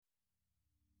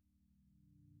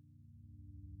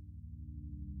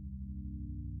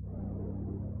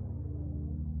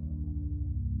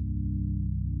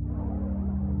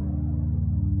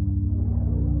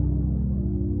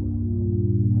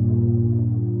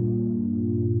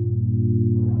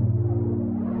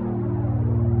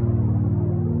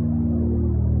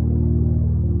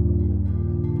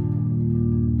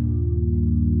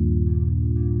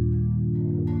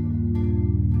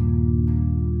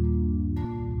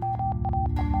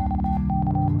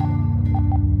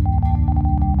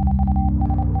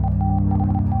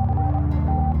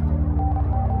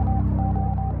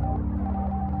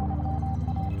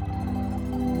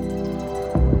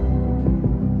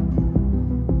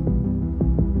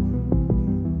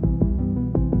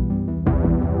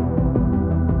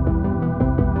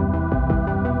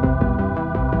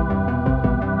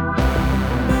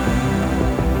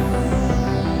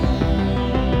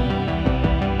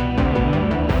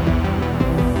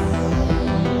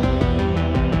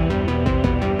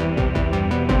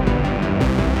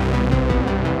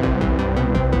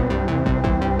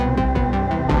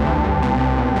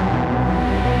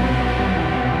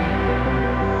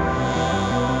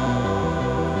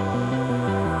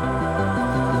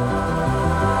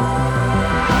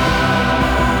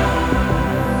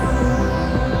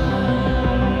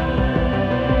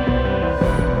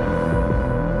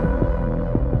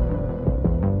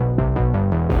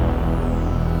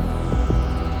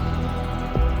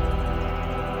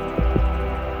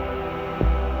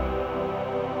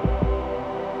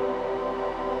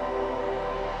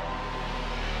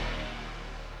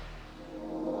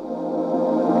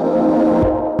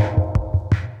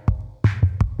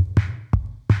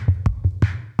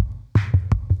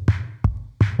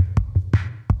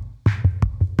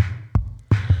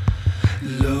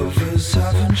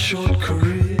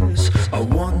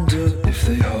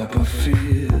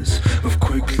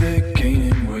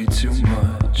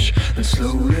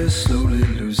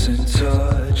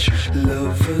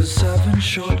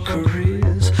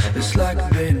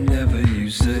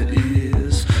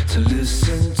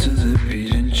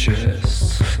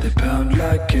They pound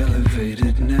like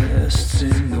elevated nests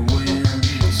in the wind.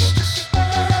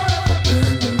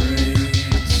 And the rain,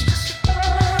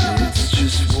 it's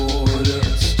just water.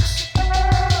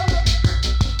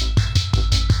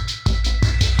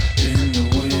 In the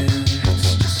wind,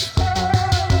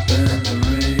 and the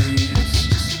rain,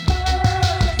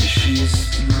 she's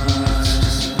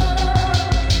mine.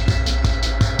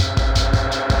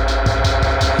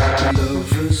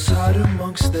 Lovers hide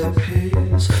amongst their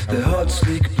peers. Their hearts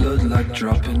leak blood like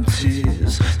dropping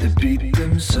tears. They beat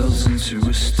themselves into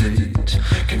a state,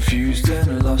 confused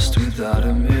and lost without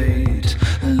a mate.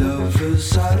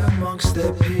 Lovers hide amongst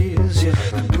their peers. Yeah,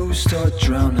 the booze start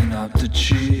drowning out the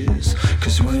cheers.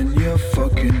 Cause when you're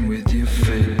fucking with your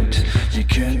fate, you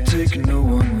can't take no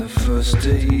on the first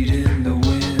date. In the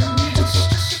wind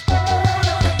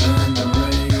and the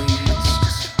rain,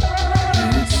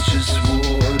 it's just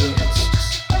water.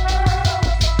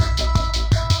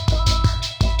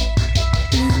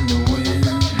 In the wind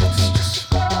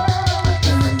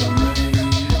and the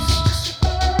rain,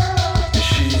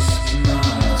 she's mine.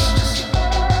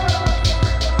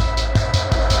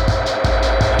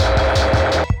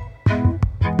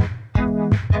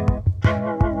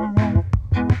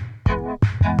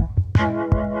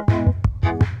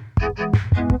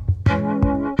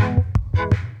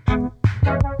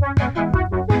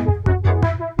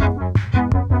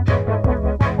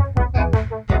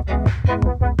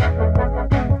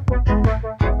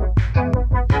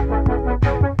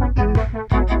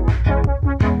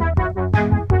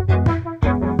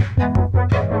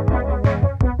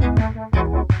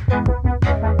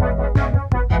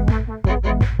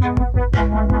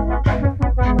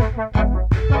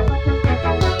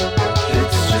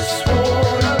 It's just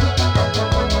water,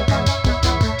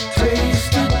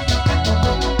 taste it,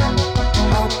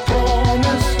 I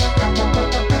promise.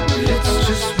 It's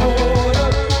just water,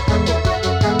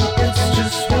 it's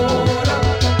just water,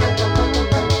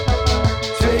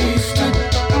 taste it,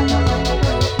 I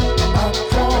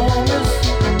promise.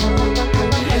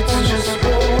 It's just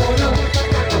water,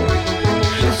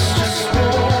 it's just water, taste it.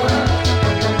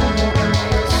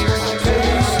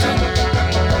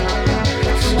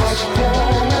 I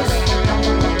promise,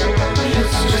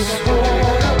 it's just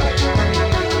water,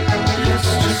 it's just water,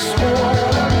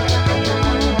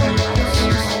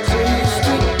 taste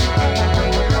it.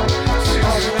 I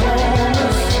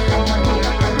promise,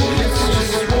 it's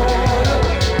just water.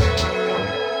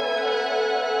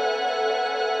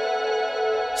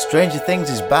 Stranger Things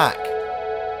is back,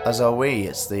 as are we.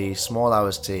 It's the Small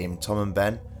Hours team, Tom and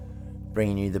Ben,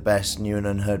 bringing you the best new and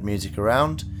unheard music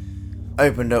around.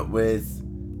 Opened up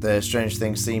with the Stranger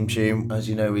Things theme tune. As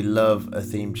you know, we love a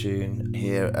theme tune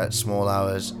here at Small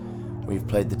Hours. We've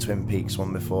played the Twin Peaks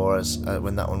one before as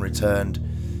when that one returned,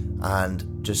 and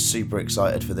just super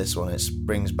excited for this one. It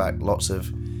brings back lots of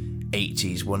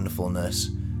 80s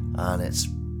wonderfulness, and it's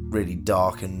really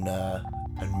dark and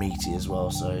meaty as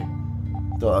well. So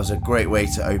thought that was a great way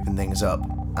to open things up.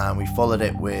 And we followed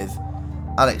it with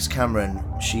Alex Cameron,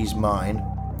 She's Mine,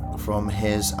 from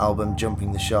his album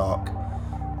Jumping the Shark,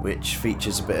 which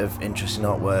features a bit of interesting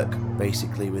artwork,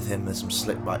 basically with him with some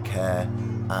slick back hair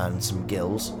and some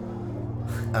gills,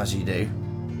 as you do.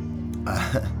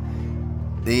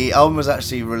 The album was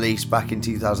actually released back in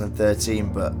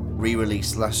 2013, but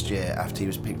re-released last year after he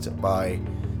was picked up by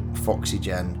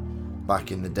Foxygen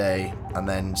back in the day, and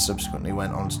then subsequently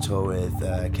went on to tour with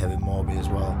Kevin Morby as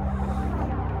well.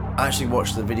 I actually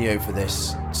watched the video for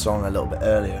this song a little bit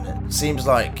earlier, and it seems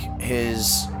like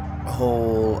his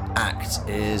whole act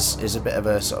is a bit of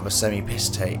a sort of a semi-piss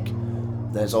take.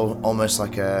 There's almost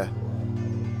like an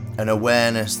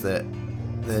awareness that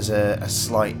there's a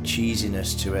slight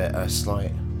cheesiness to it, a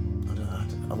slight, I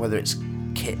don't know whether it's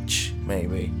kitsch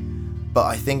maybe, but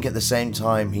I think at the same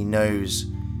time he knows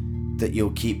that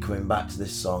you'll keep coming back to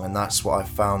this song, and that's what I've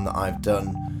found that I've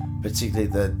done,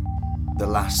 particularly the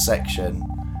last section.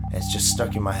 It's just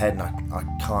stuck in my head and I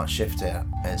can't shift it.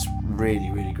 It's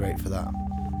really, really great for that.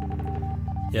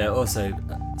 Yeah, also,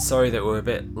 sorry that we're a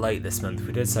bit late this month.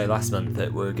 We did say last month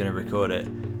that we were going to record it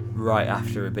right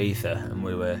after Ibiza, and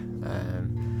we were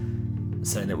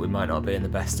saying that we might not be in the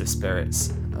best of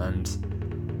spirits, and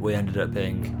we ended up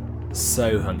being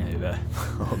so hungover,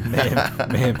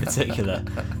 me in particular,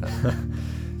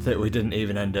 that we didn't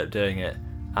even end up doing it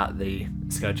at the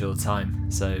scheduled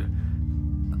time. So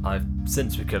I've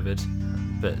since recovered,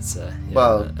 but saying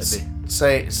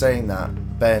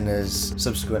that, Ben has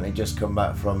subsequently just come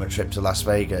back from a trip to Las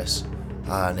Vegas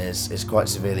and is quite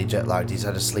severely jet lagged. He's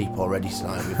had a sleep already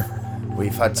tonight.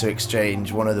 We've had to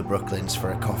exchange one of the Brooklyns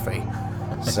for a coffee,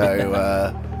 so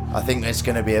I think it's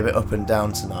going to be a bit up and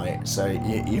down tonight. So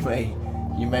you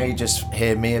You may just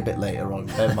hear me a bit later on.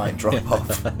 Ben might drop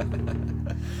off.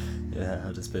 Yeah,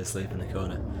 I'll just be asleep in the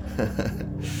corner.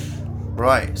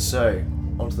 Right, so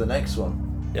on to the next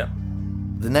one. Yep.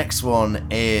 The next one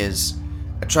is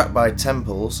a track by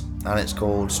Temples, and it's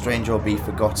called Strange or Be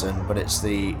Forgotten, but it's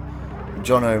the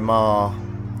John O'Mar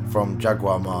from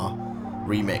Jaguar Ma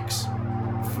remix.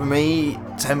 For me,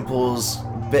 Temples,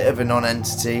 bit of a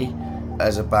non-entity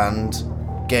as a band,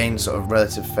 gained sort of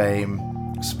relative fame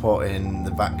supporting the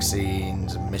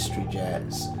Vaccines and Mystery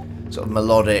Jets, sort of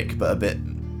melodic but a bit,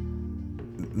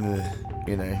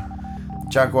 you know.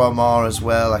 Jaguar Ma as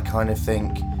well, I kind of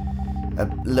think a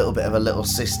little bit of a little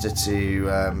sister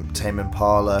to Tame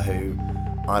Impala, who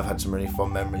I've had some really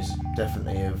fond memories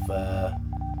definitely of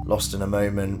Lost in a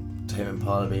Moment, Tame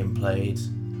Impala being played,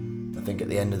 I think at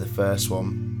the end of the first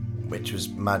one, which was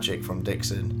Magic from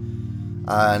Dixon.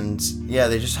 And yeah,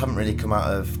 they just haven't really come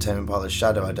out of Tame Impala's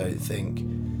shadow, I don't think.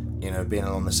 You know, being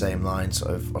along the same line,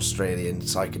 sort of Australian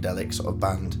psychedelic sort of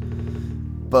band.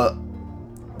 But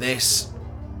this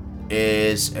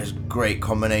is a great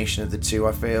combination of the two,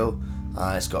 I feel.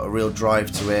 It's got a real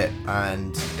drive to it,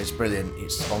 and it's brilliant.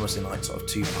 It's almost in like sort of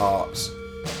two parts.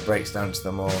 Breaks down to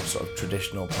the more sort of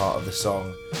traditional part of the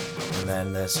song, and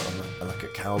then there's sort of like a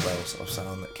cowbell sort of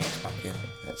sound that kicks back in.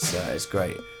 It's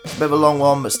great. It's a bit of a long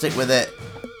one, but stick with it.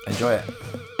 Enjoy it.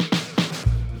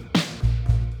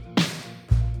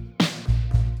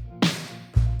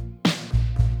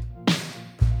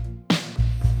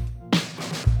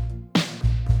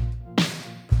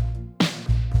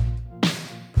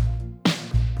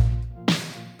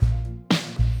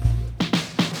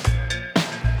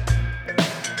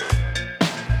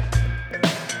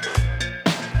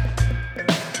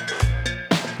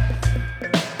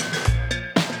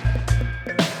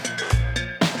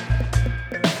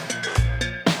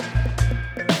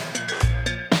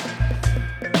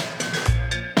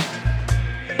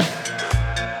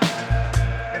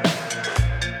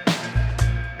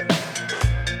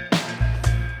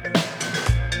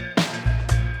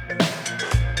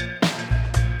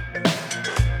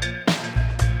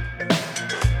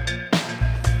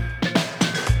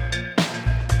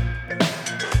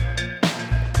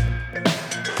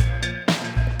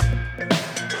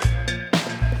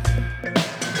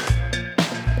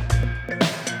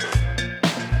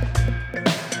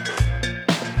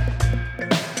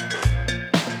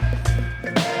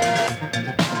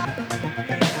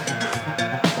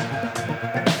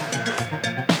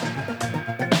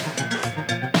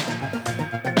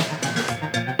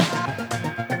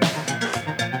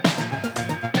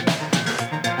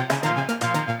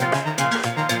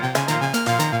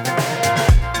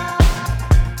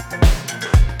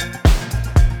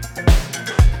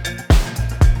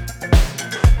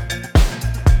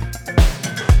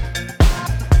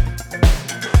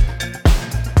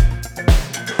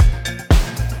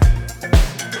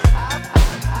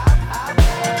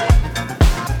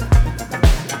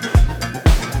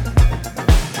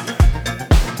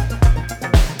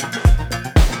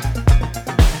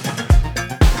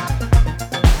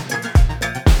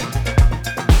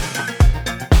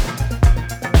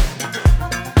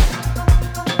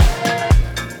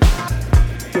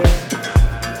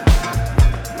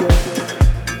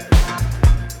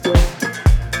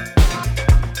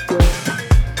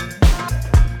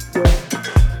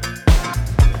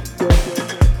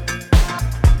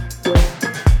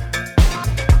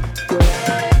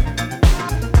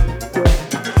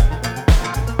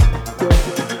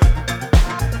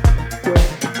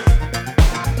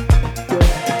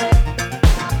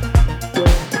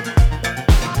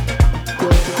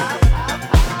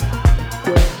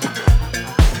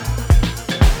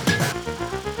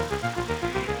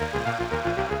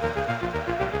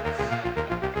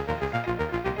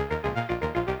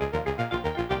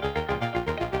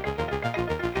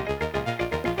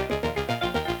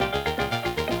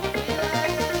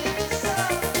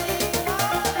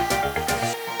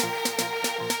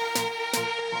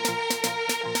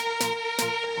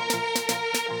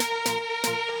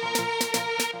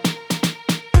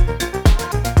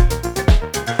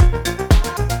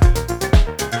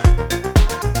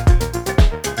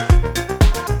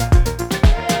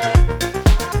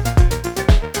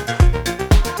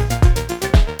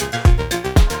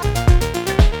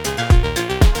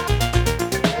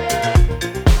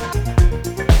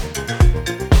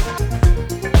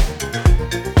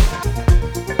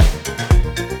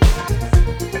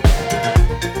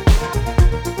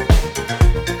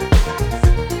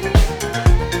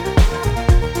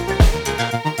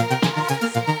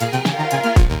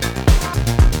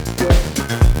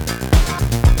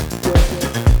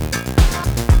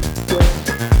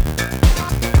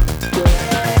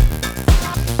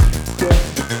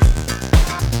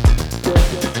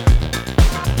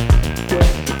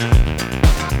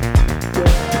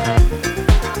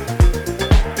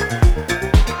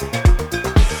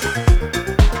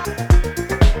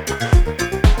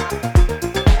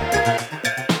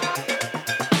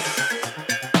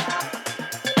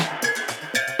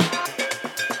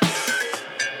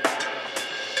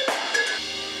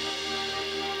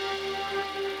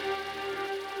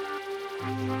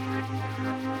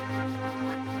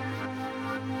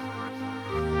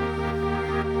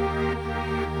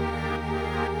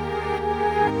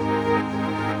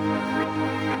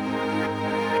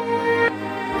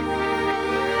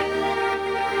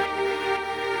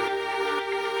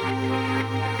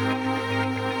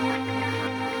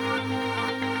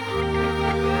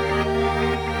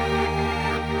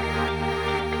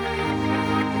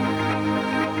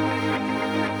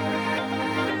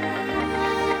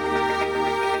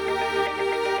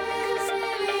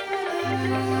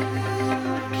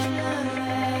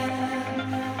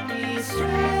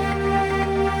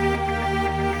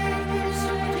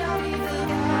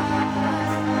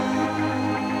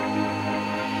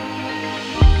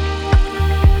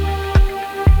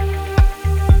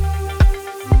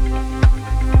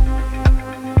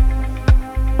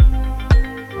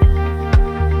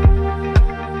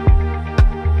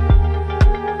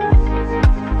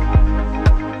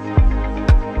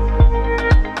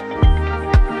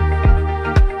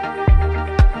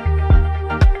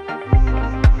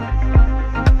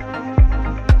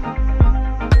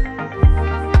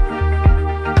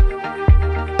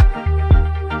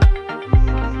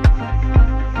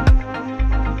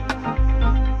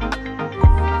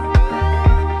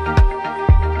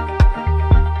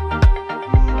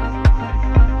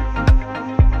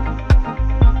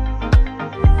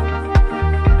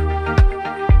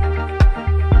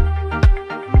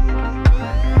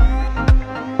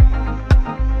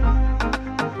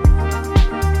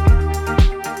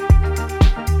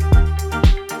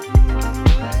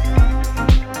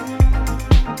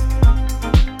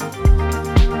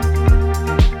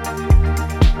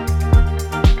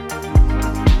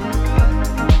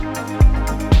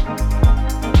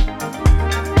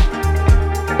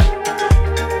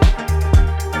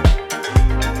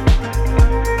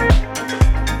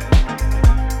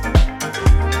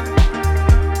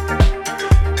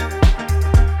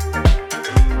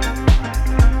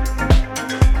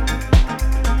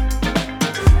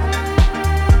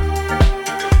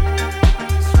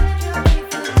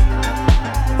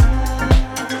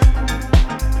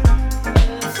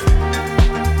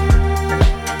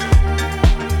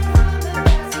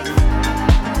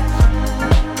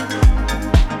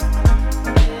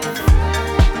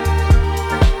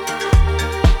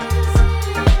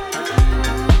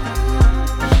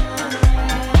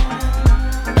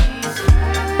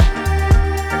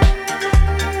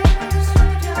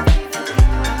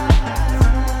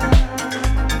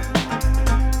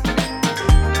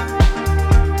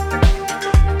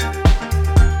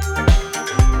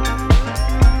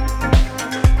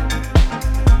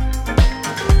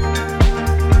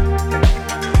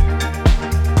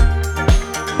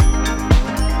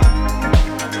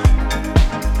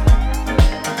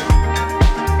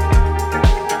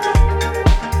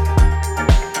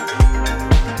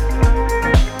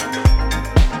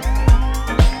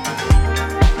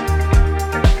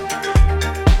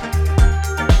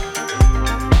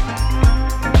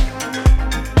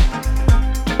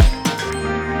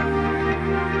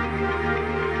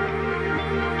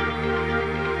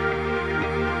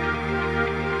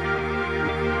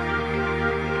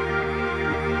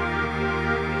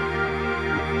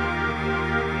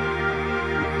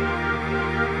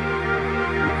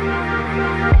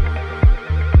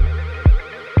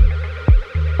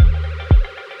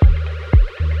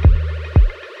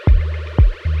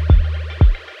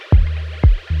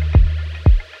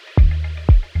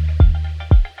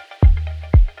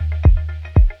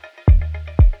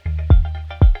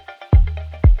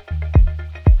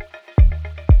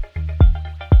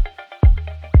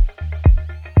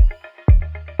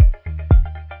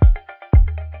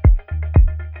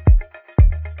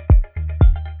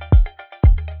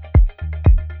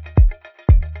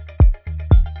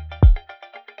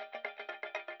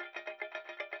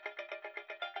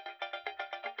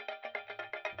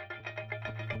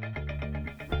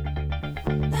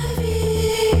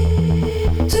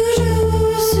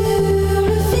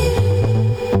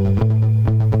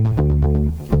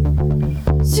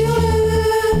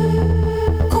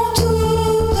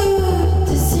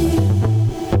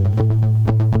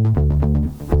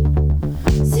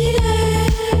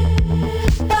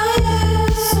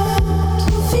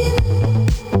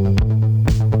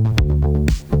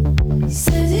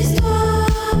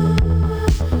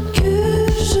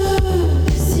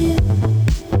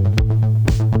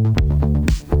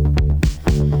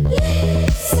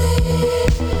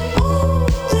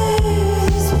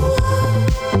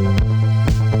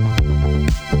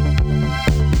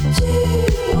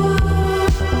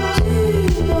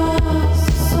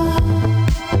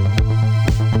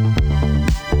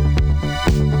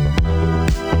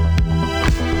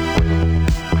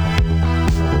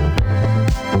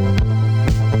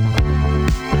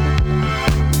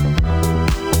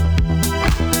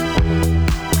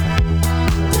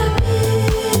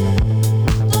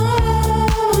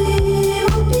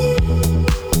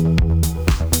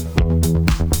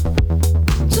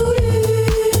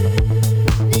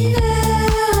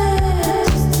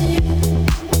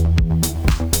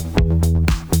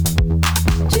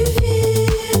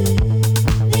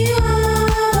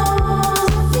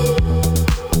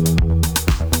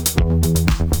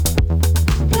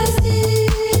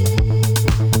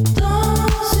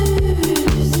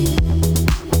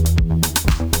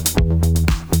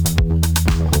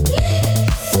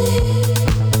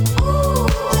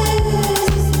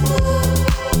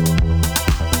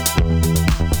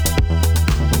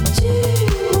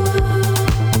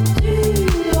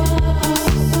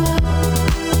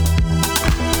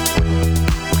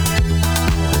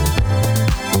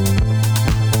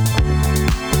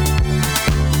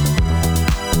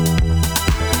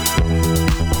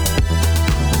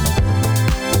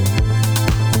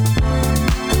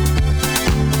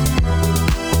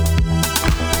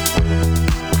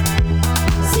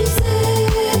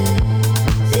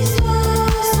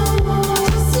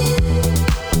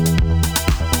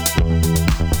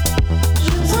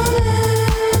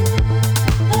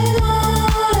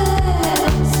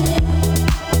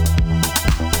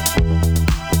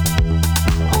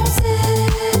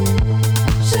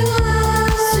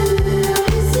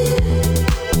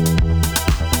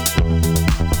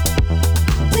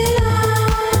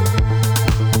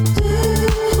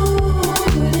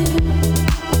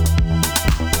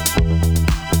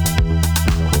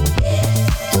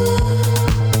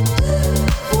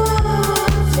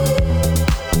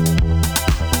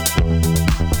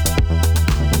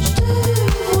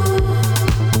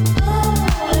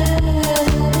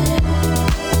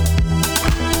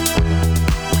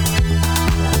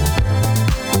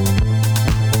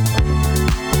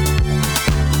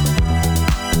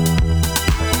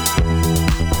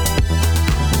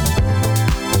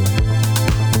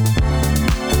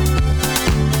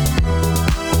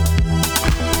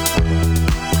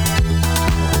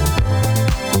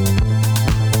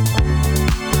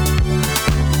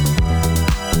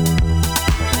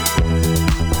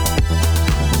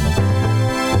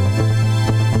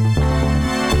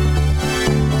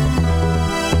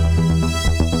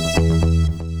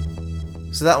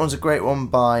 So that one's a great one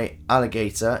by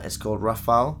Alligator. It's called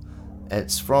Rafale.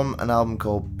 It's from an album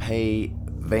called Pay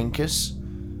Vainqueurs,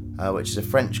 which is a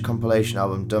French compilation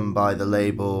album done by the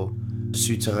label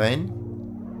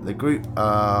Souterrain. The group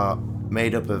are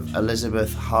made up of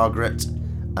Elizabeth Hargret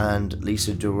and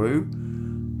Lisa Duru,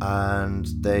 and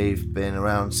they've been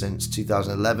around since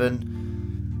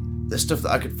 2011. The stuff that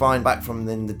I could find back from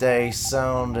in the day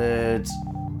sounded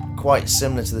quite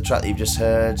similar to the track that you've just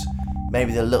heard.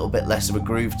 Maybe a little bit less of a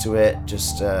groove to it,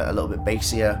 just a little bit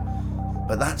bassier.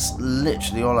 But that's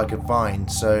literally all I could find,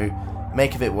 so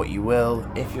make of it what you will.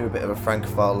 If you're a bit of a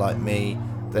francophile like me,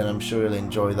 then I'm sure you'll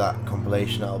enjoy that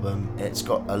compilation album. It's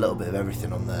got a little bit of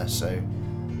everything on there, so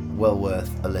well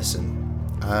worth a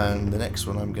listen. And the next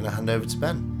one I'm going to hand over to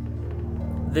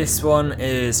Ben. This one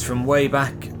is from way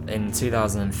back in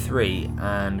 2003,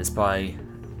 and it's by,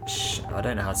 I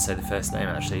don't know how to say the first name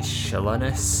actually,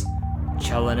 Chalonis?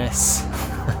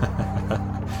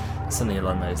 Something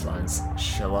along those lines.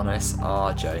 Chalonis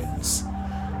R. Jones.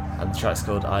 And the track's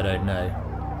called I Don't Know.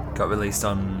 Got released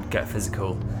on Get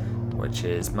Physical, which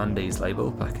is Mandy's label,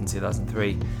 back in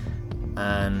 2003.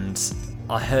 And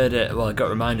I heard it, I got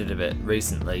reminded of it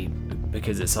recently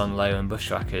because it's on Leo and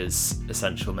Bushwacker's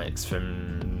Essential Mix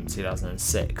from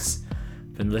 2006.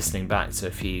 Been listening back to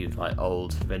a few like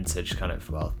old vintage kind of,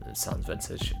 it sounds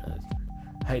vintage.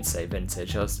 I hate to say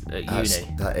vintage, I was at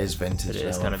uni. That is vintage, It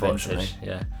is kind of vintage,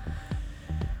 yeah.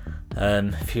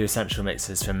 A few Essential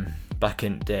Mixes from back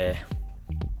in the day.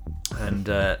 And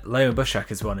Leo and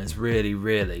Bushwacker's one is really,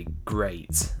 really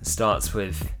great. Starts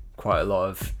with quite a lot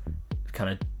of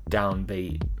kind of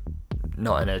downbeat,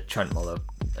 not in a Trent Muller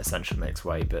Essential Mix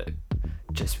way, but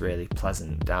just really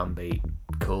pleasant, downbeat,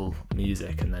 cool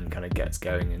music, and then kind of gets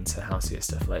going into houseier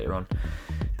stuff later on.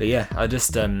 But yeah, I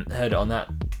just heard it on that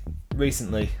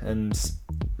recently and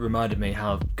reminded me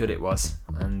how good it was.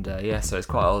 And so it's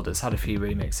quite old. It's had a few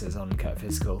remixes on Get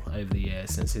Physical over the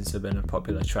years, and it seems to have been a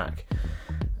popular track.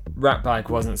 Ratbag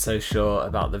wasn't so sure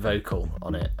about the vocal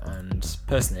on it, and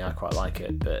personally I quite like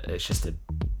it, but it's just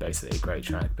basically a great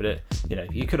track. But it,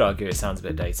 you could argue it sounds a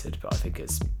bit dated, but I think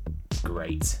it's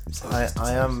great. So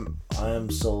I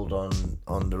am sold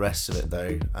on the rest of it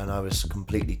though, and I was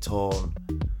completely torn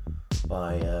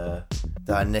by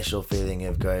that initial feeling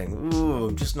of going, ooh,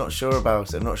 I'm just not sure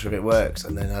about it, I'm not sure if it works,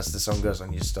 and then as the song goes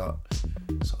on you start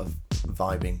sort of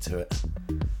vibing to it.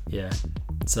 Yeah,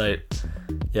 so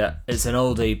yeah, it's an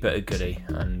oldie but a goodie,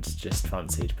 and just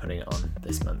fancied putting it on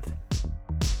this month.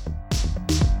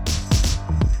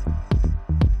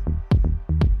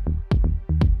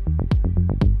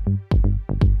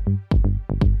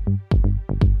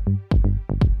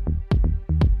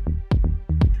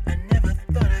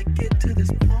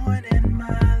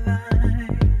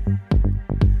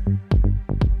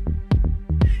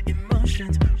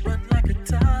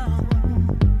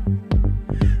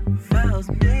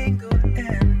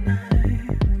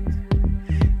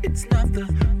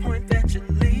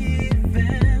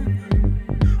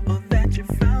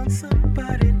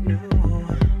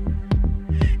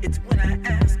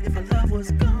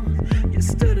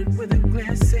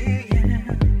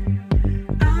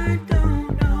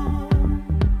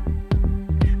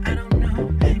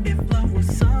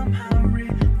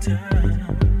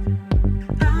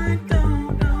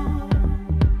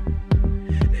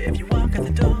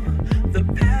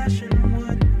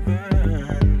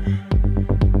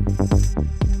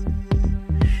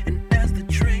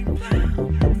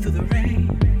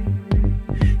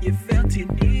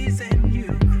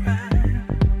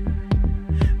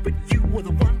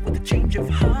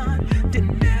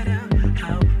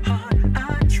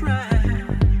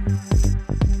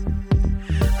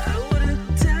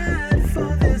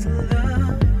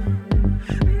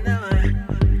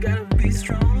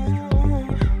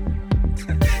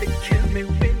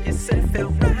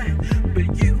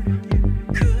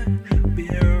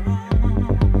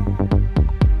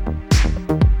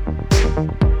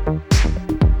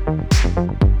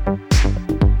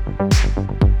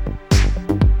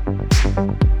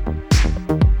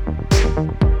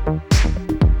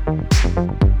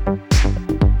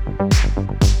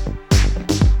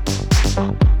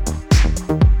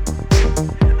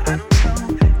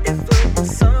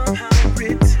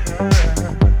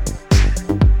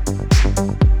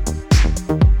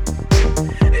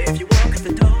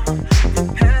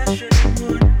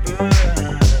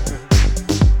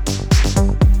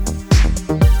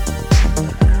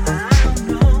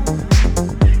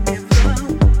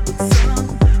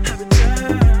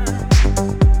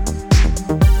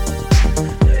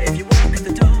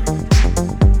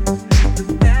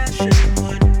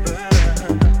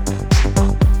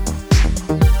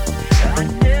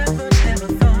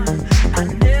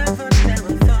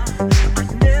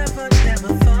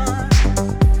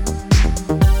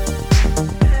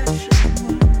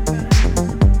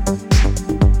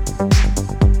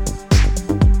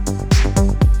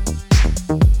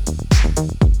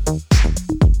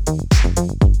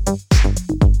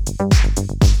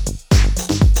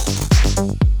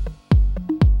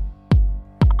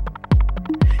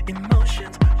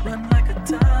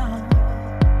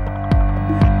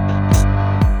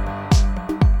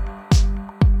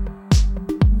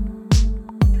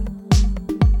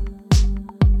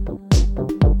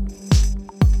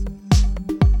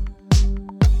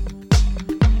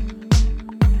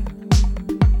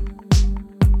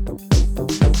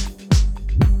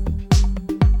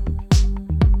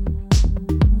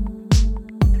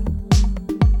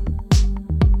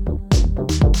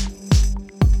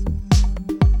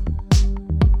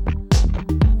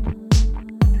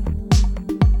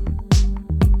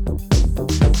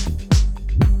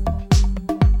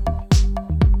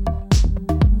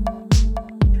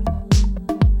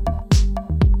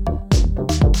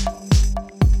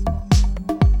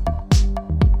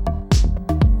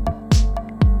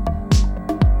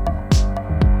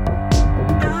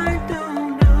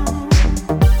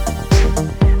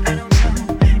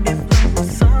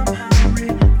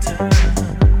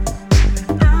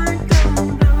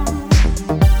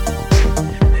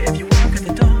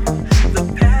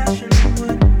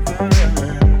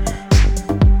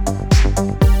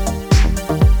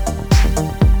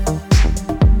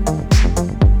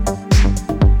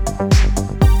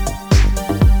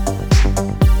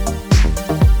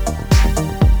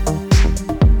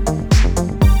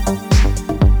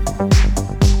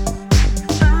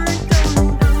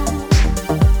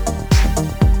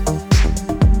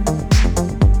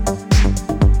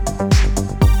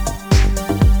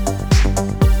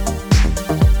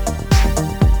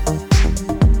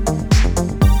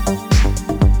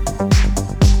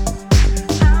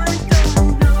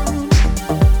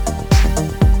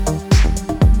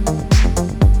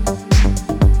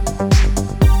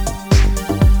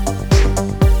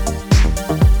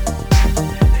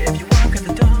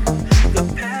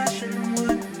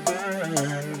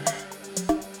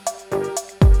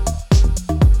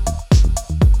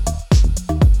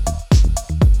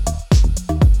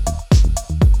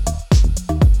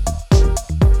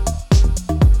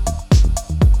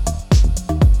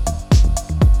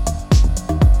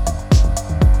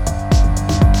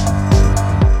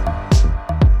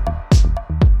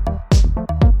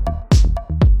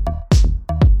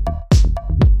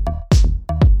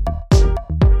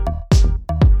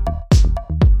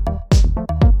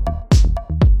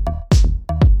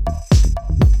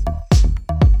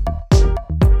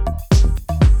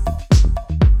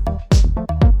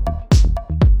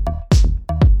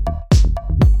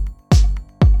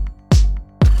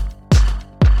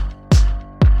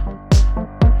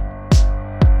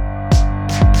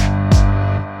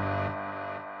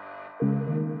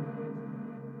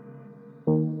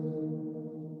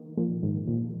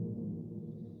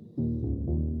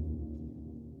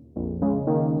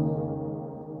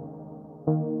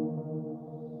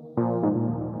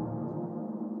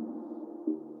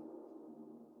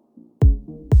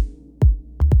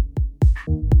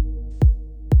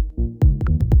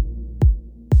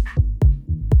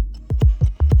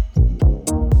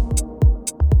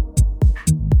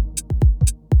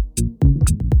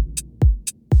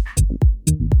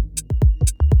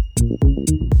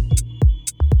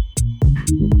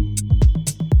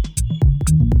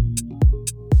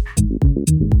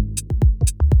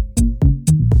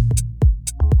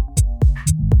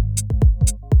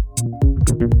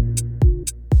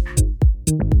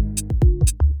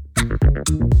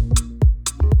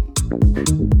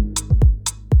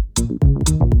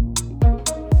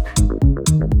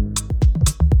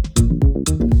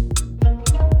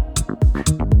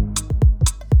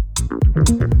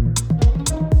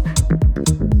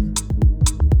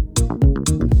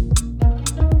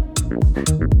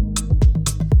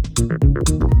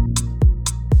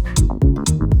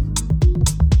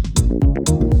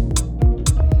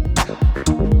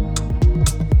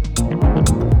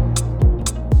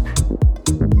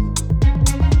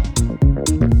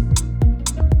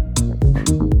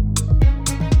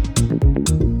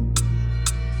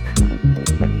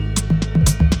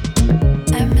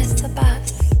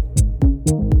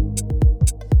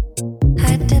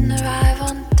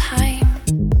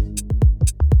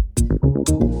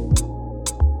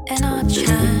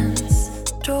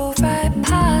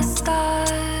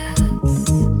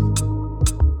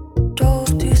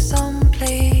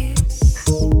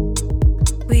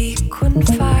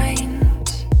 couldn't find,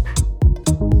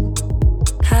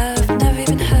 have never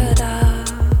even heard of,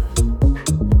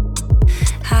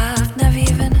 have never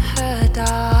even heard of.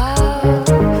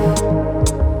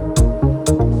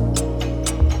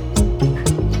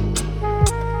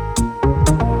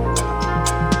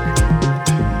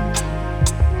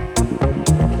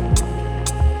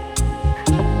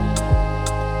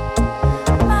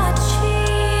 My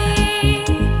cheek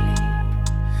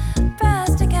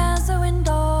pressed against the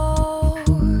window.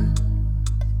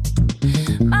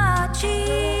 My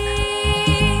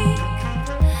cheek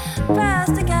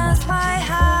pressed against my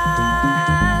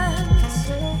hand.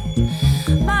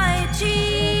 My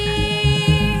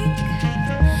cheek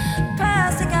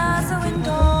pressed against the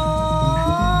window.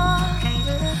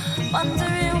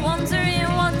 Wondering, wondering,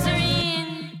 wondering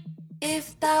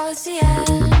if that was the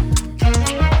end.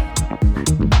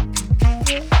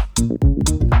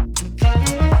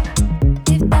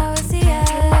 If that was the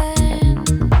end,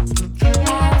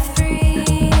 I'm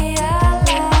free at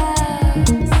last.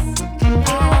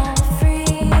 I'm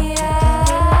free at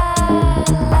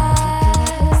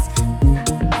last.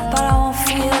 But I won't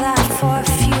feel that for a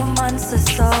few months or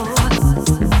so.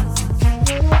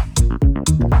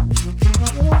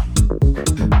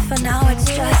 For now it's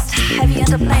just heavy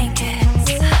under blankets.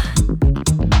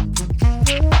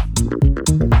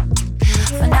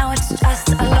 For now it's just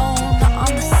alone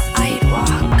on the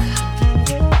sidewalk,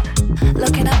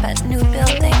 looking up at new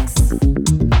buildings,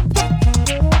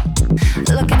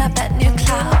 looking up at new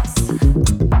clouds,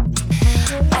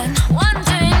 and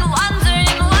wondering,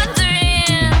 wondering,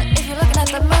 wondering if you're looking at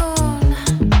the moon,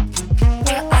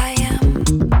 where I am.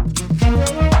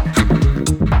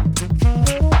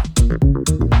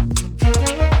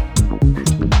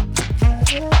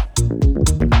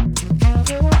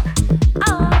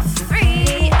 I'm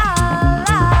free at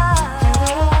last.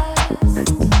 I'm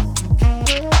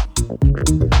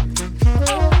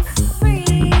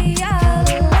free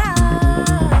at last.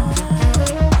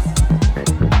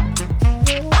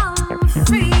 I'm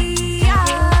free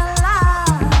at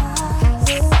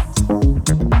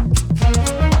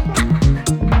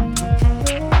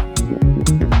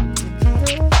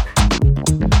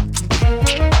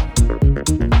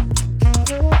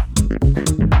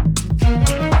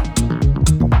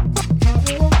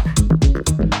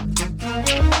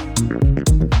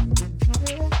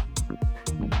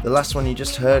The last one you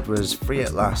just heard was Free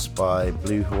at Last by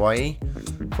Blue Hawaii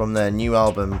from their new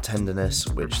album Tenderness,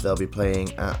 which they'll be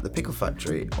playing at the Pickle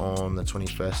Factory on the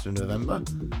 21st of November.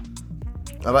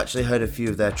 I've actually heard a few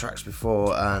of their tracks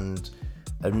before and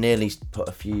I've nearly put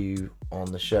a few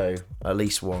on the show, at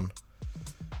least one.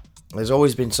 There's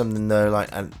always been something though,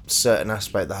 like a certain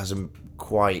aspect that hasn't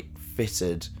quite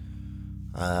fitted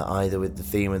either with the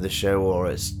theme of the show or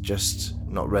it's just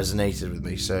not resonated with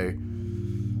me, so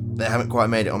they haven't quite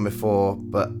made it on before,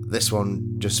 but this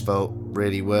one just felt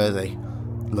really worthy.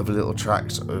 Lovely little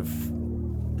tracks of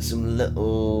some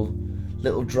little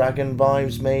dragon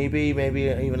vibes, maybe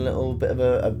even a little bit of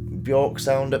a Bjork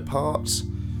sound at parts.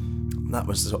 That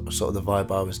was sort of the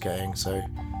vibe I was getting, so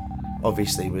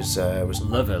obviously was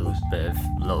Love a bit of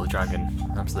Little Dragon.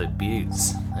 Absolute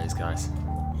beauts, those guys.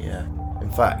 yeah. In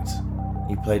fact,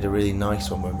 he played a really nice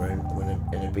one when we were in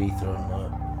Ibiza on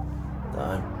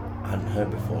that I hadn't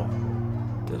heard before.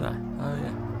 Did I? Oh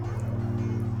yeah.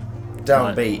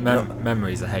 Downbeat.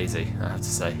 Memories are hazy, I have to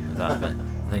say, of that bit.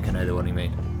 I think I know the one you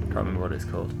mean. Can't remember what it's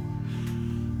called.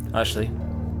 Actually,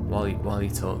 while you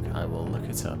talk, I will look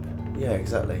it up. Yeah,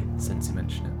 exactly. Since you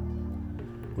mentioned it.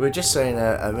 We were just saying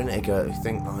a minute ago, I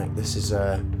think like this is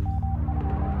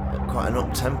quite an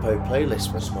up-tempo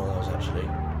playlist for Smallhouse actually.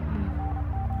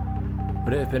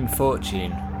 Would it have been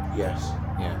Fortune? Yes.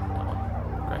 Yeah, that one.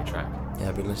 Great track. Yeah,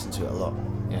 I've been listening to it a lot.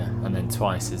 Yeah, and then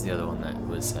Twice is the other one that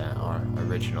was our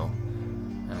original.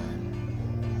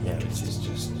 Yeah, this is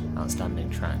just outstanding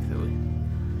track that we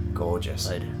gorgeous.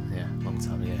 played, a long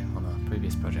time ago on our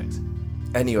previous project.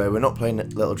 Anyway, we're not playing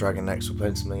Little Dragon next, we're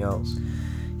playing something else.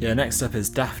 Yeah, next up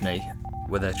is Daphne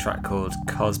with a track called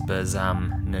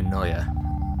Kozbazam Nanoya.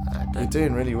 You're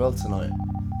doing really well tonight.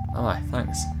 Oh,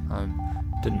 thanks. I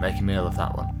didn't make a meal of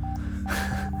that one.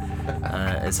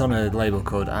 It's on a label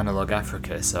called Analog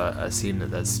Africa, so I assume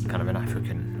that there's kind of an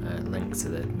African link to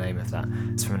the name of that.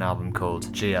 It's from an album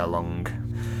called Gia Long.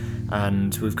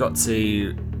 And we've got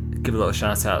to give a little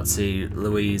shout out to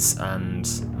Louise and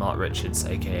Mark Richards,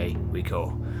 aka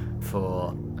Weekor,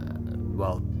 for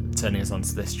turning us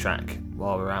onto this track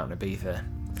while we're out in Ibiza.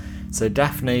 So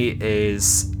Daphne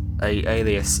is a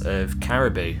alias of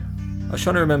Caribou. I was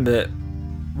trying to remember,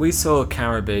 we saw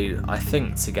Caribou, I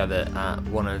think, together at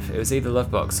it was either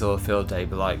Lovebox or Field Day,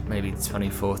 but like maybe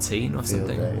 2014 or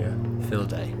something.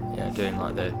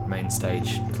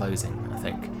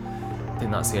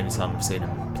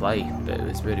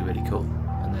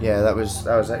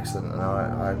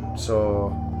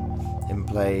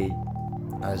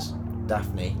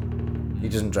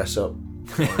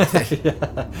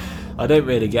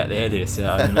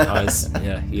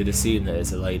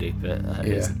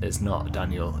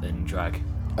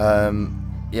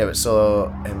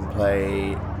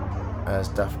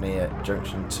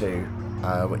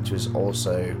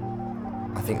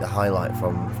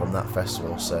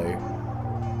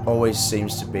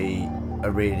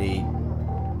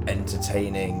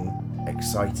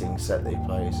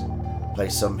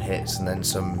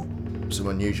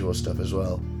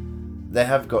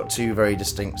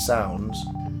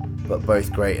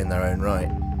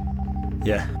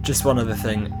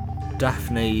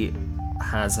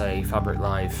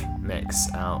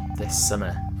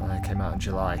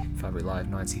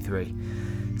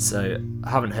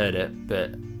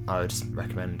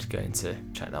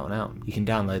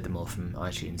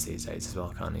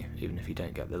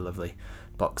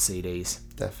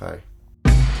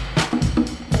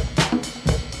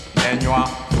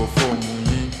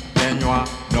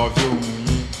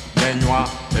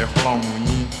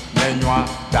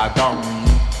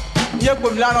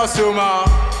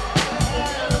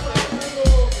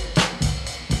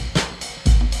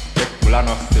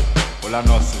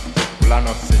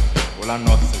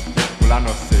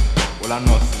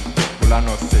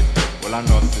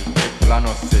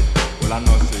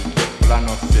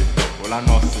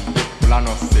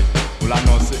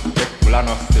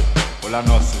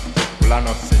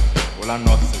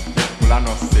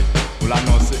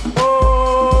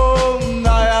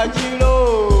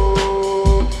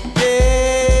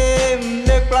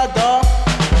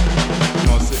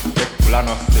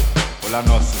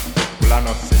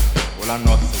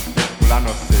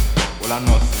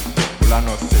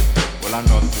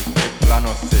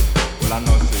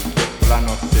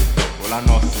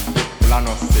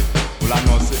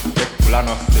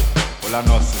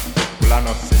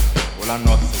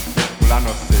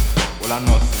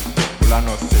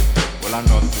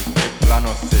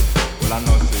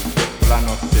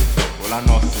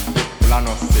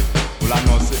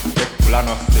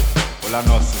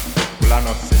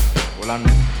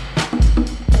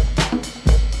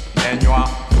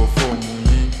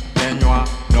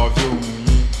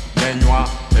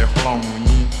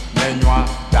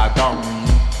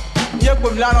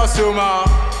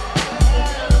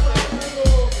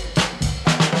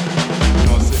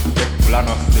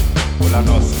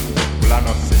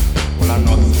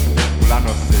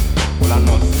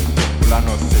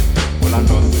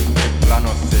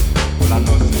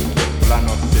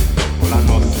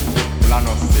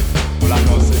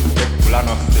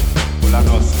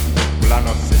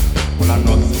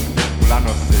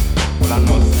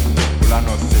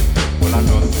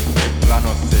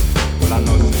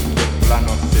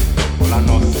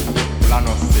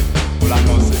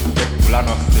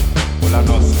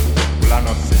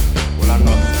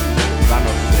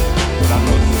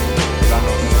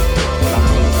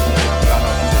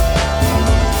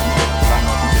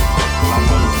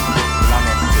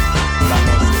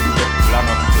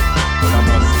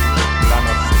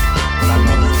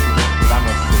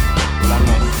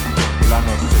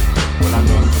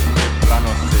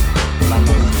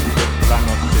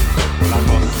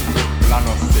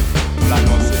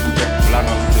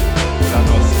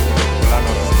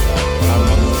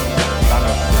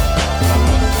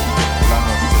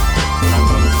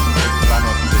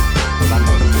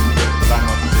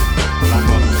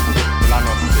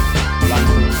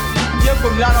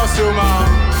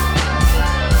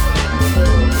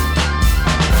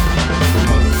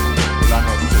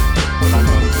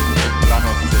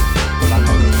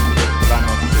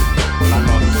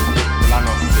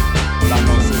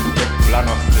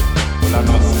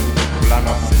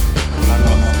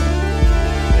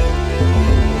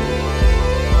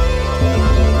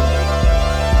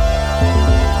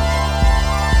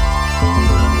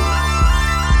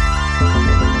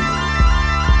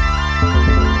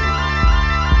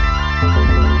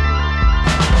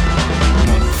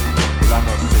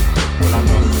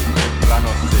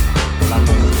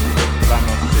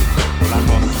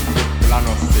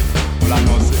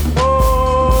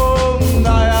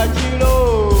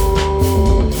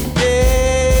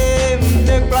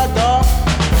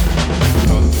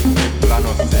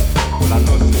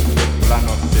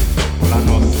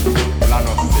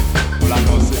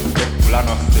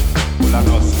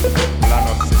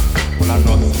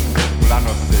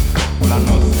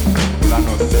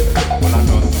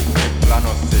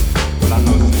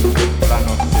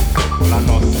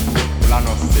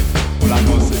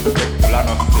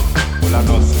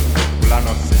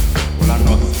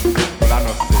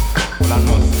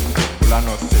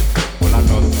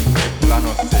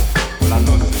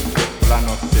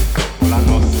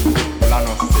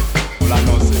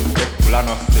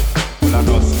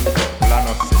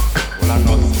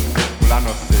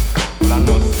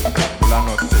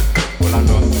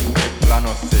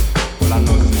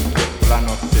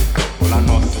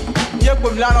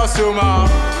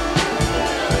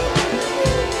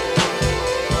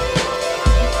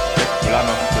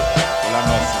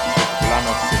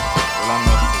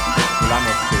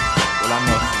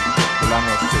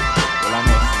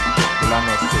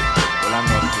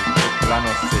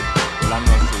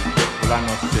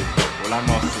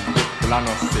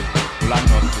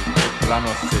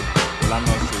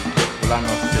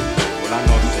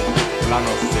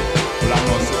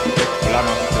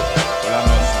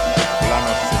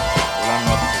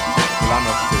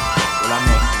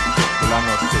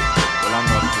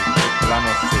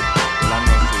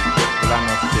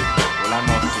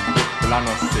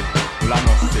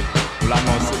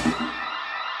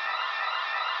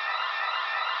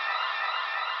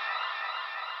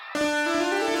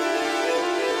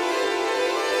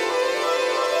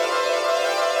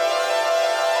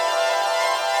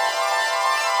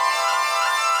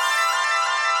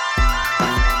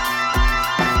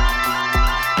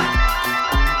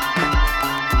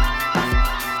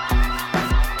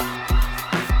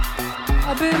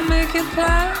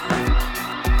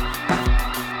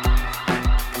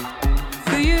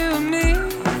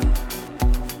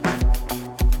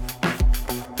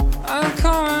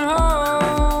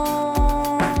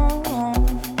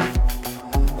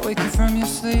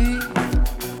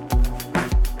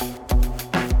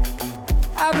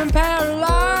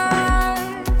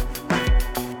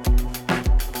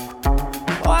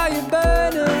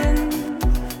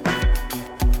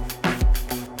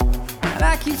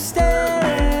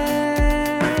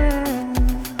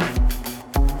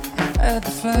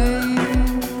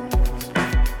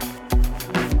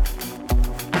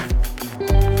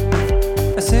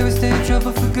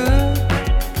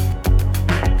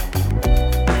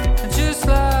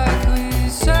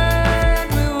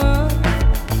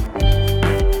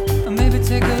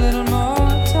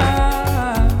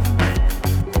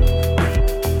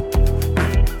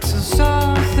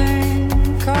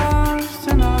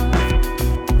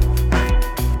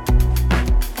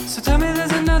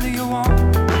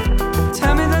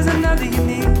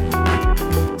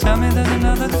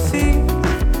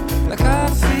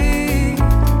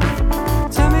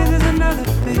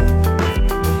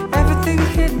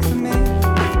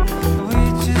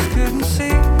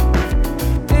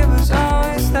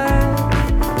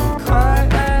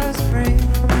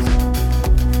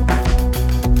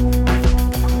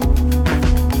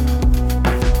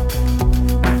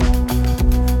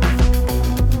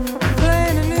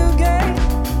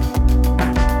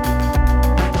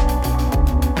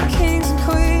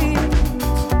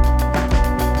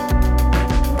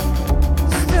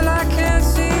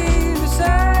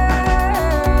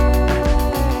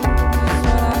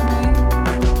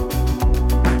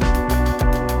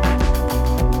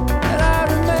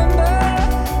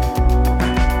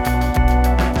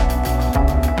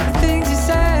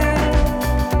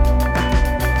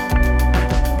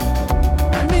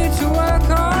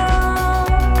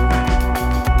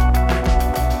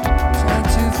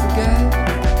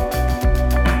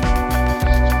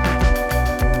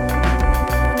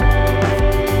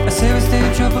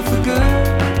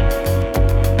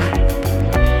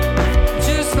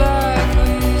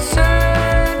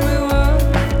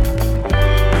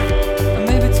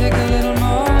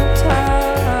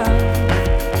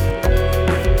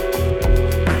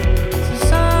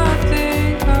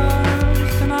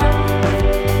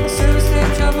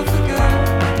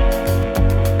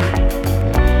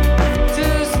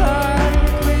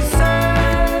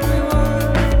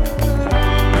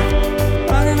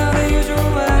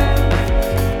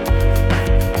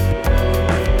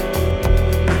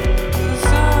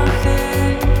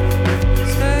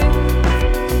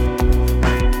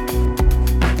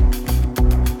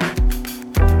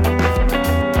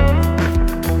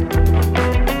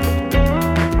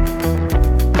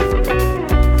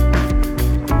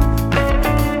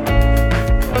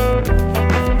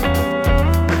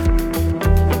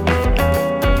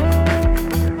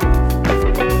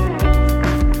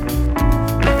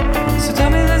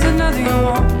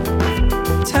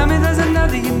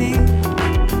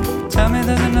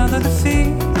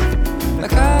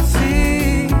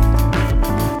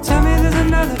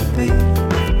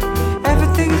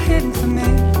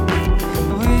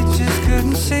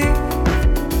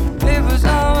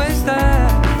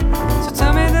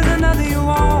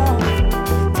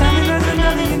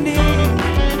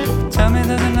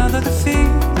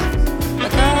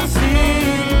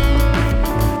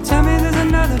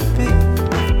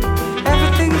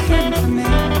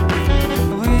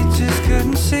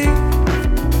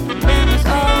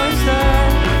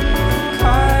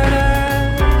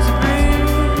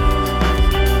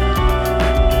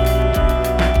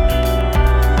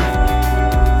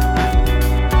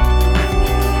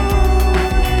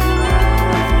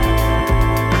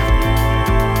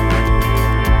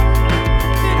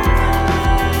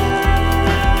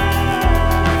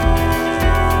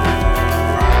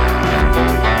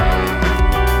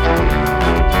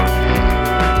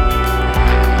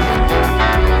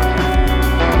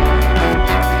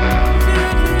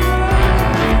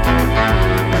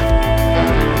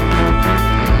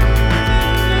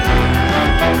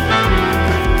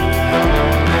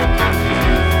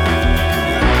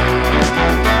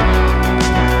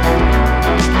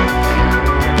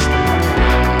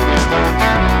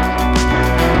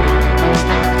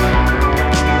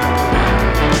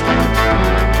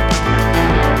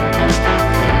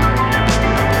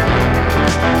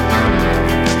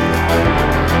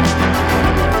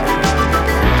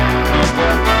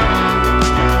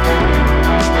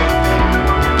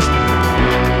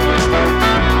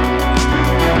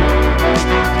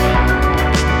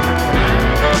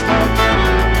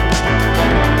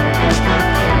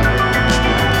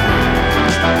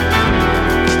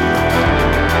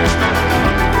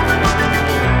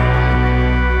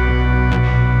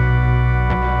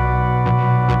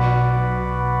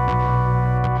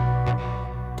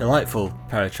 delightful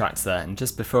pair of tracks there. And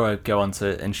just before I go on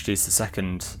to introduce the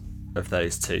second of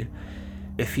those two,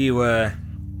 if you were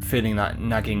feeling that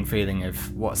nagging feeling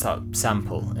of what's that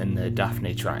sample in the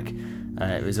Daphne track,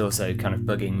 it was also kind of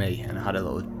bugging me, and I had a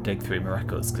little dig through my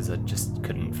records because I just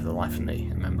couldn't for the life of me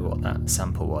remember what that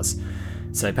sample was.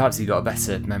 So perhaps you got a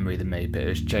better memory than me, but it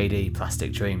was JD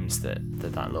Plastic Dreams that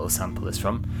little sample is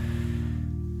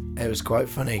from. It was quite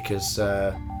funny because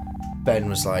Ben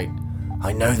was like,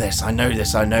 I know this, and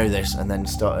then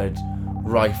started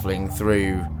rifling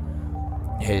through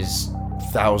his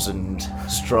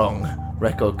 1,000-strong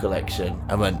record collection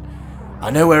and went, I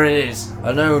know where it is,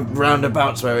 I know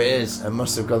roundabouts where it is, and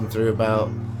must have gone through about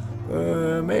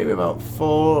maybe about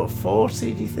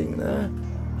 440, do you think, there?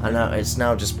 And now it's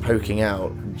now just poking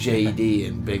out JD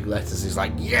in big letters. He's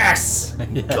like, yes,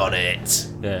 got it.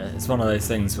 Yeah, it's one of those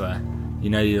things where you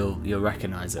know you'll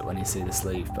recognise it when you see the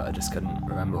sleeve, but I just couldn't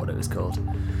remember what it was called.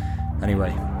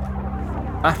 Anyway,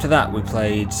 after that we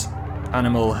played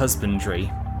Animal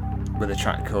Husbandry with a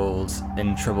track called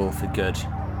In Trouble for Good.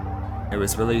 It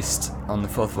was released on the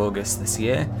 4th of August this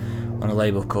year on a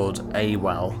label called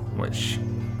AWEL, which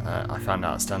I found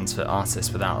out stands for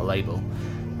Artists Without a Label,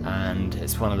 and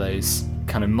it's one of those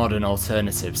kind of modern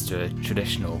alternatives to a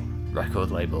traditional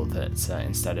record label that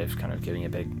instead of kind of giving a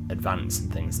big advance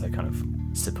and things, they kind of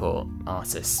support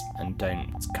artists and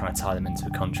don't kind of tie them into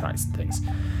contracts and things.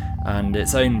 And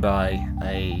it's owned by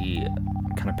a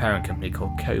kind of parent company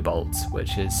called Cobalt,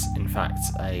 which is in fact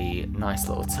a nice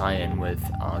little tie-in with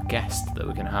our guest that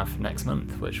we're going to have next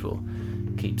month, which we'll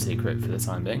keep secret for the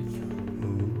time being.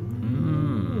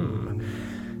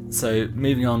 So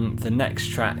moving on, the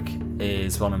next track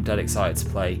is one I'm dead excited to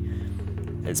play.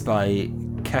 It's by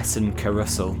Kesson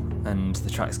Carussell and the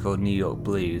track's called New York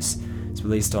Blues. It's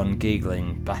released on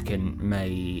Giggling back in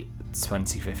May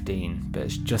 2015, but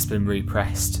it's just been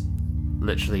repressed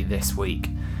literally this week,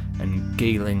 and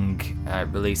Giggling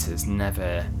releases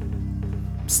never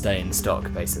stay in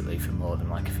stock basically for more than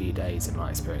like a few days in my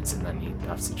experience, and then you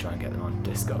have to try and get them on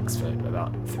Discogs for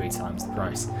about 3 times the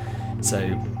price.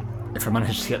 So if I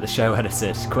manage to get the show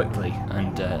edited quickly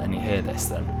and you hear this,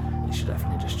 then you should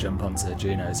definitely just jump onto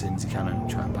Juno as soon as you can and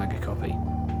try and bag a copy.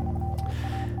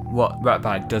 What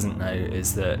Ratbag doesn't know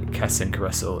is that Kesson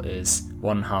Carussell is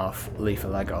one half Lefa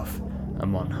Legoff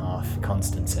and one half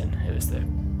Konstantin, who is the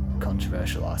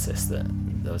controversial artist that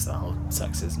there was that whole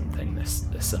sexism thing this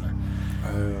summer.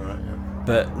 Oh, right, yeah.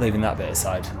 But leaving that bit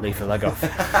aside, Lefa Legoff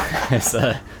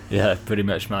is pretty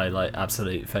much my like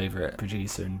absolute favourite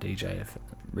producer and DJ of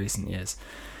recent years.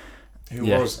 Who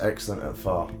was excellent at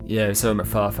Far. Yeah, saw him at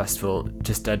Far Festival,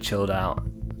 just dead chilled out.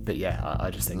 But yeah,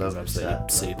 I just think it was absolutely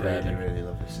superb. Really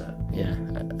lovely set. Yeah,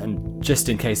 and just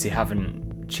in case you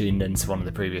haven't tuned into one of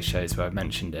the previous shows where I've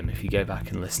mentioned him, if you go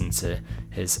back and listen to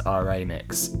his RA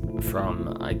mix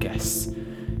from, I guess,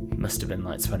 it must have been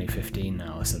like 2015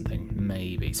 now or something,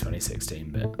 maybe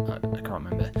 2016, but I can't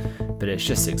remember. But it's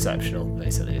just exceptional,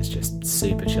 basically. It's just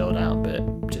super chilled out,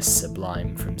 but just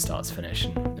sublime from start to finish,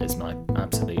 and it's my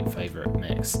absolute favourite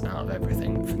mix out of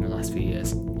everything from the last few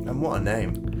years. And what a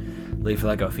name.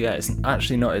 Lefa Legoff, yeah, it's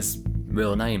actually not his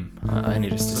real name. I only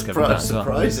just discovered that as well.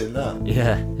 Surprising, that.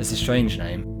 Yeah, it's a strange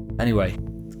name. Anyway,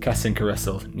 Kesson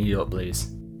Carussell, New York Blues.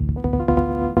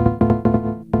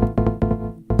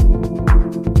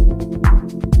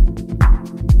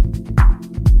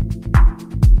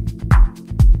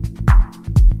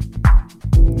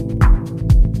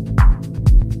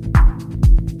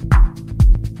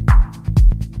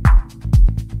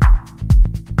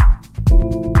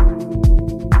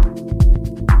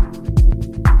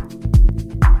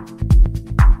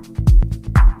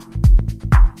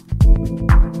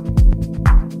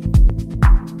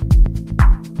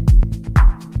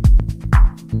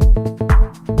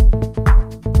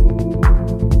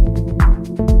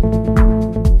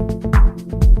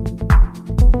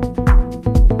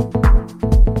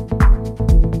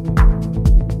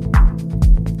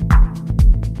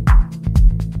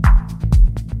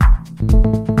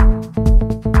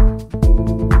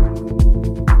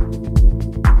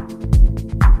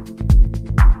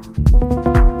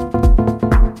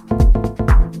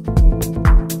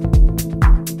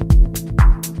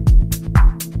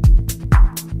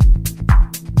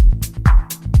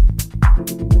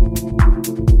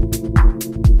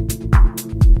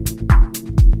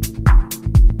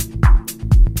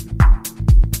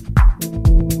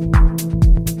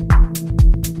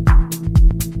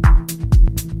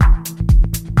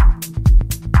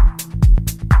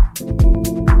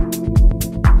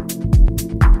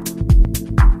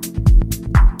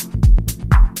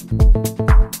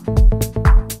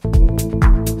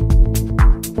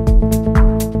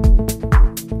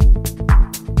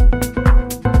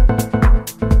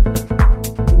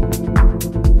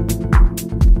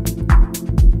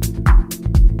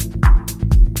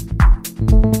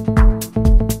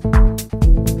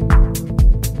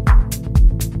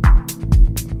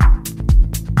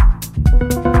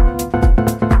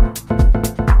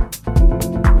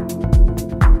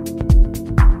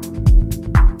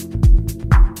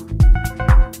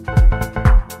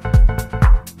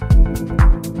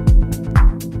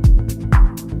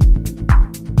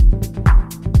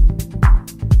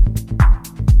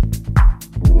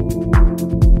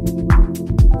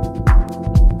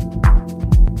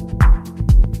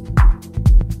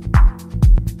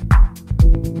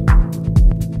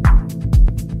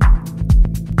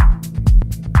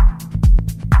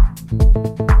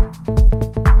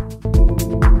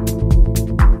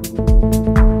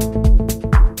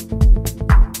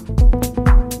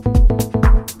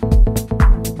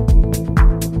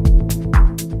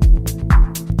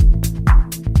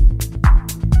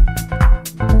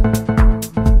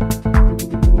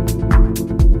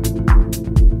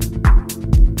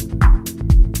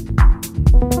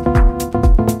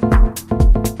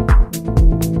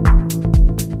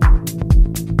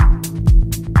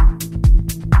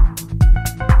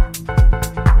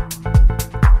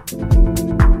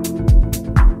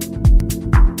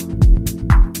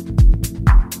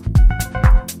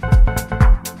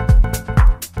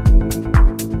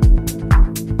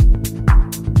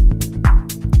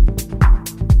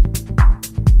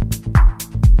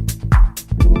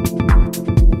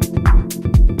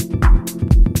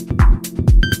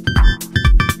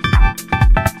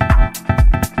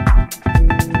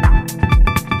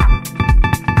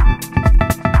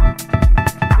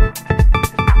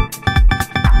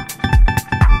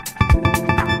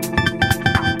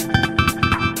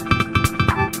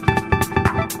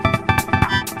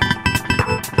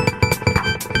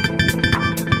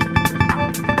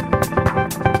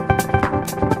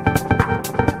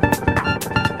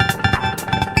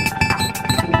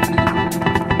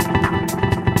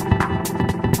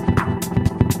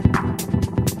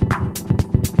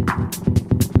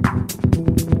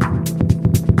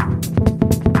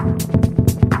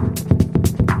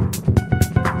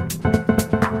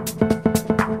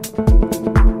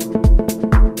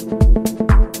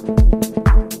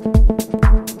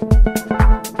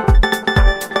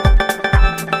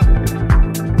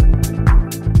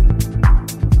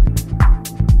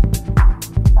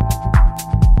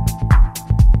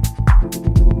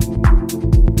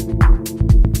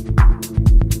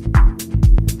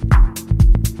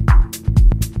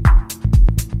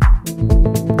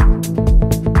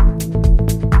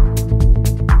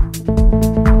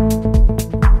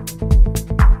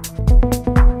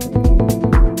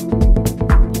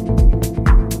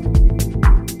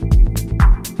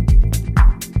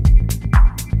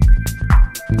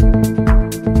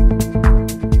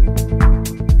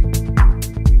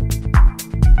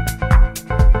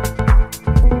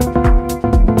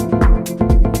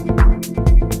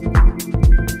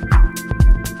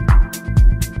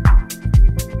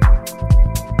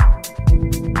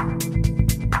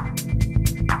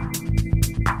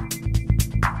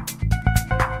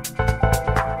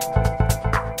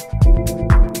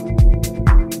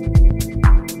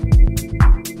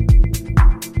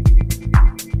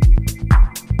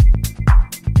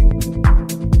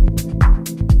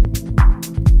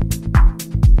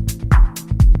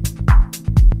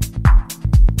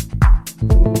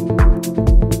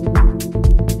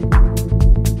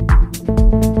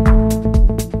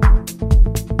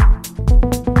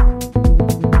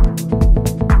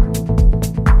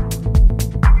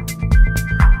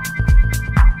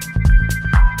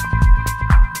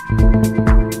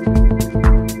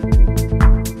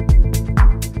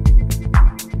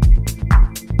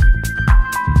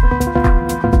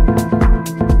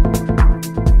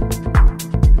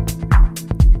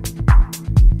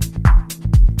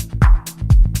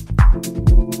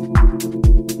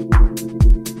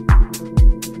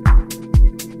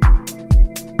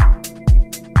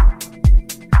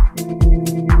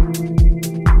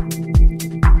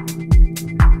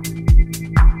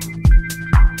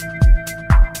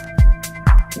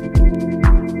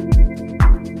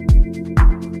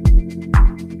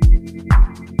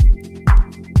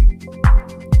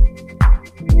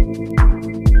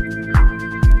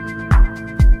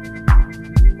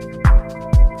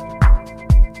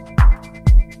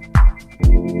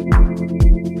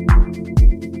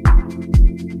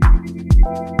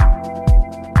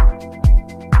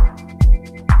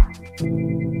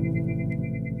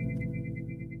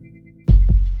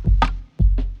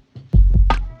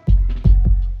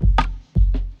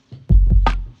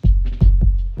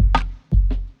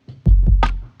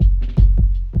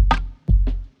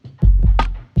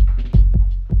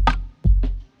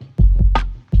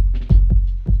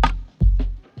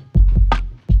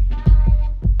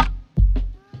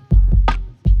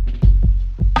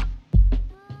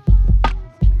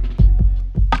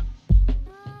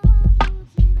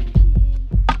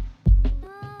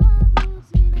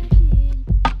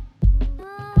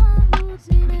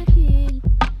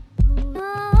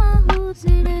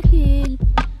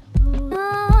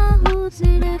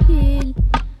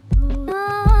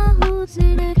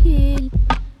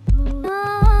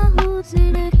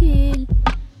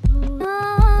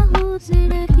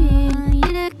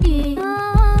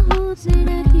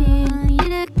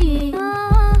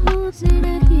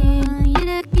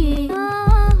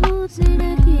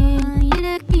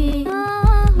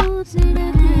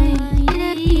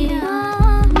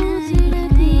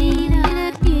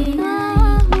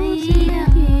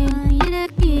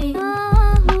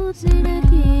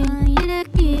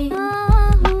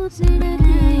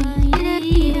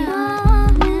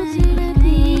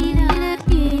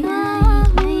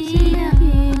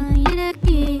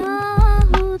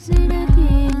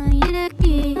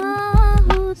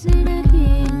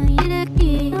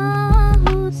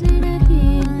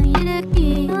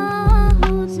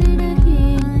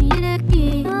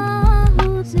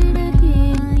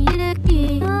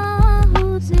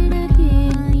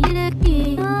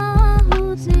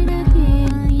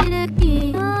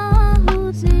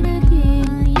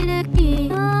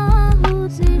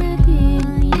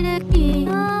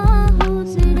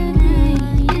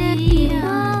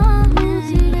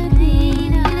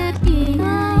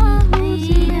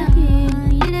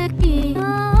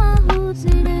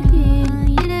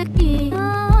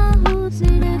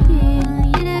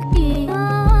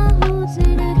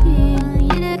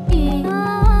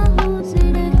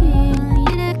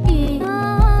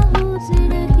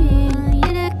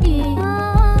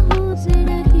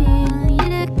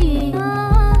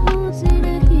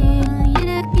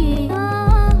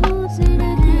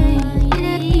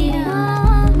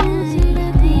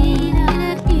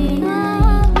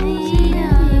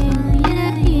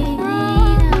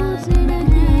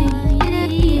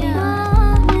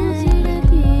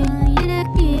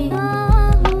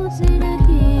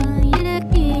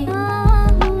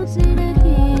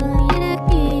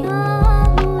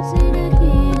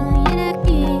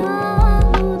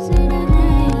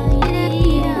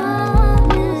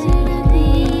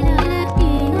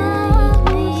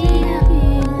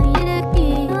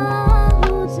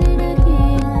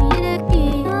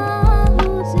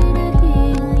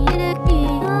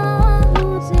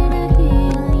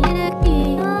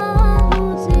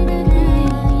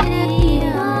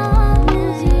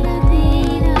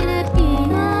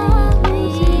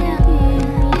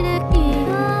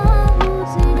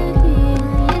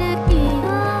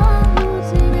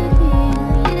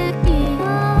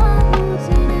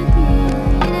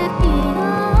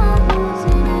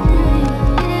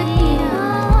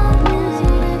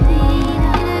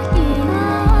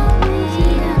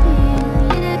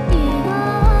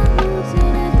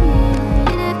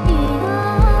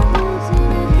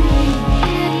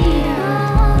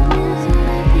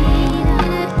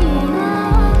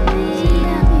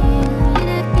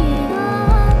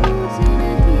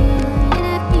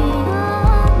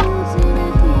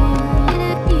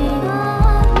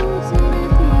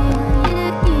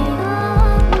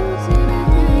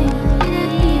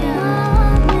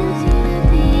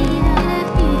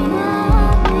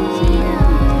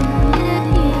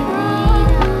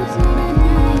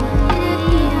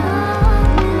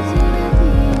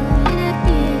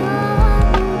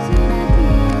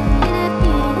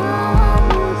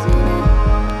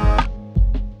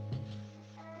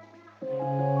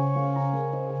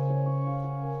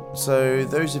 So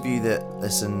those of you that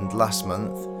listened last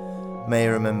month may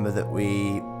remember that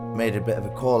we made a bit of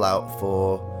a call out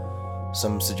for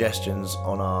some suggestions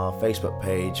on our Facebook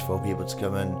page for people to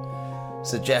come and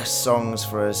suggest songs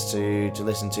for us to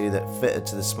listen to that fitted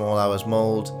to the Small Hours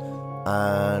mould,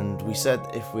 and we said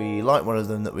if we liked one of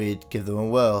them that we'd give them a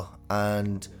whirl,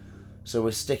 and so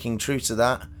we're sticking true to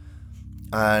that.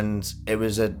 And it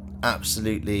was an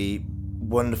absolutely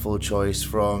wonderful choice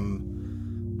from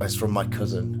my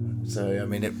cousin, so I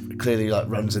mean it clearly like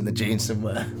runs in the genes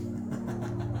somewhere.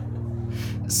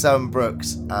 Sam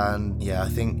Brooks, and yeah, I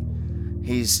think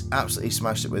he's absolutely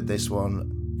smashed it with this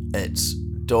one. It's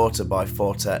Daughter by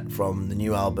Fortet from the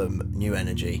new album New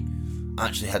Energy.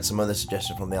 Actually had some other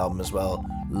suggestions from the album as well.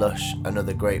 Lush,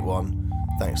 another great one.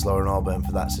 Thanks Lauren Alburn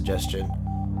for that suggestion.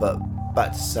 But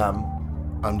back to Sam.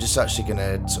 I'm just actually going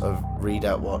to sort of read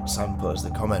out what Sam put as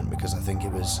the comment, because I think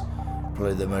it was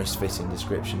probably the most fitting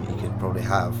description you could probably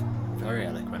have. Very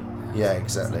eloquent. Yeah,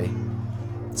 exactly.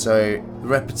 So the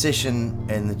repetition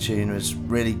in the tune was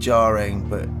really jarring,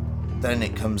 but then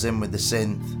it comes in with the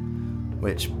synth,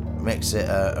 which makes it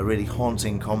a really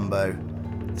haunting combo.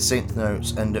 The synth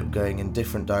notes end up going in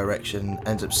different direction,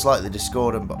 ends up slightly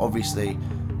discordant, but obviously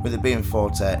with it being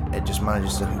Fortet, it just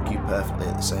manages to hook you perfectly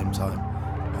at the same time.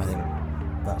 I think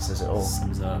that says it all.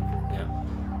 Sums up, yeah.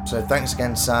 So thanks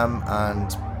again, Sam,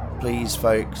 and please,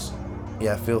 folks,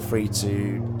 yeah, feel free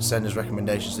to send us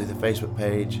recommendations through the Facebook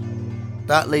page.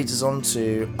 That leads us on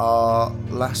to our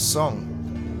last song.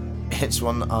 It's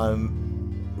one that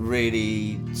I'm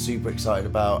really super excited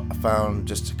about. I found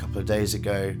just a couple of days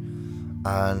ago,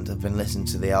 and I've been listening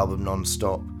to the album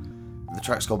non-stop. The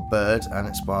track's called Bird, and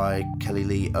it's by Kelly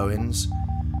Lee Owens.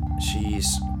 She's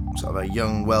sort of a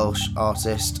young Welsh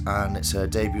artist, and it's her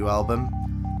debut album.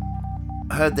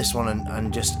 I heard this one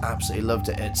and just absolutely loved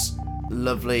it. It's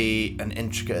lovely and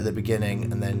intricate at the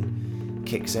beginning, and then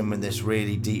kicks in with this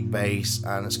really deep bass,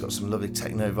 and it's got some lovely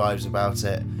techno vibes about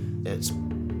it. It's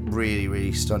really,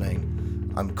 really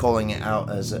stunning. I'm calling it out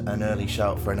as an early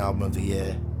shout for an album of the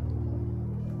year.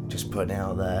 Just putting it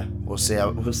out there. We'll see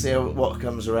what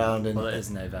comes around. And well, it is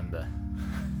November.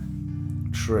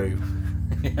 True.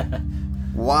 Yeah.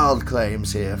 Wild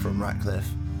claims here from Ratcliffe.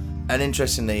 And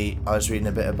interestingly, I was reading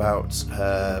a bit about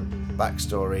her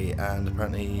backstory, and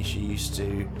apparently she used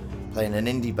to play in an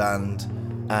indie band,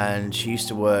 and she used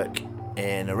to work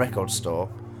in a record store,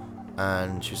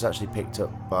 and she was actually picked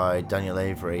up by Daniel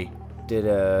Avery. Did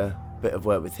a bit of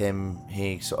work with him.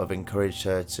 He sort of encouraged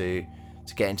her to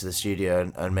get into the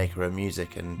studio and make her own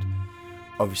music, and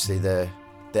obviously the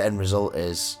end result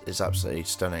is absolutely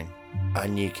stunning,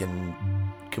 and you can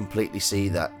completely see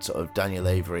that sort of Daniel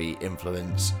Avery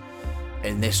influence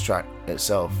in this track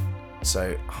itself.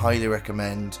 So highly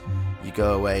recommend you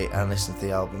go away and listen to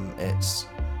the album. It's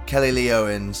Kelly Lee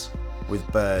Owens with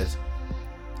Bird.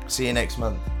 See you next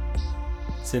month.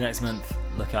 See you next month.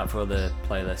 Look out for all the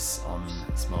playlists on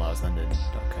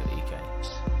smallhouselondon.co.uk.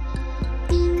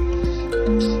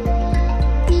 Thank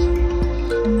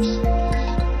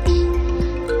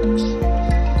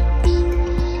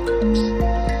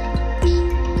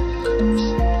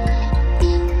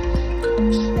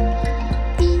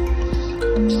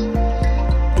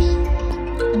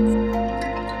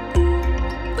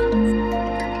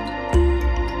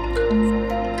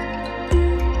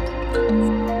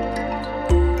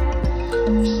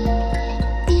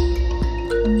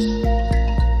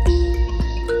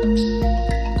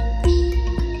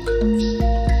you.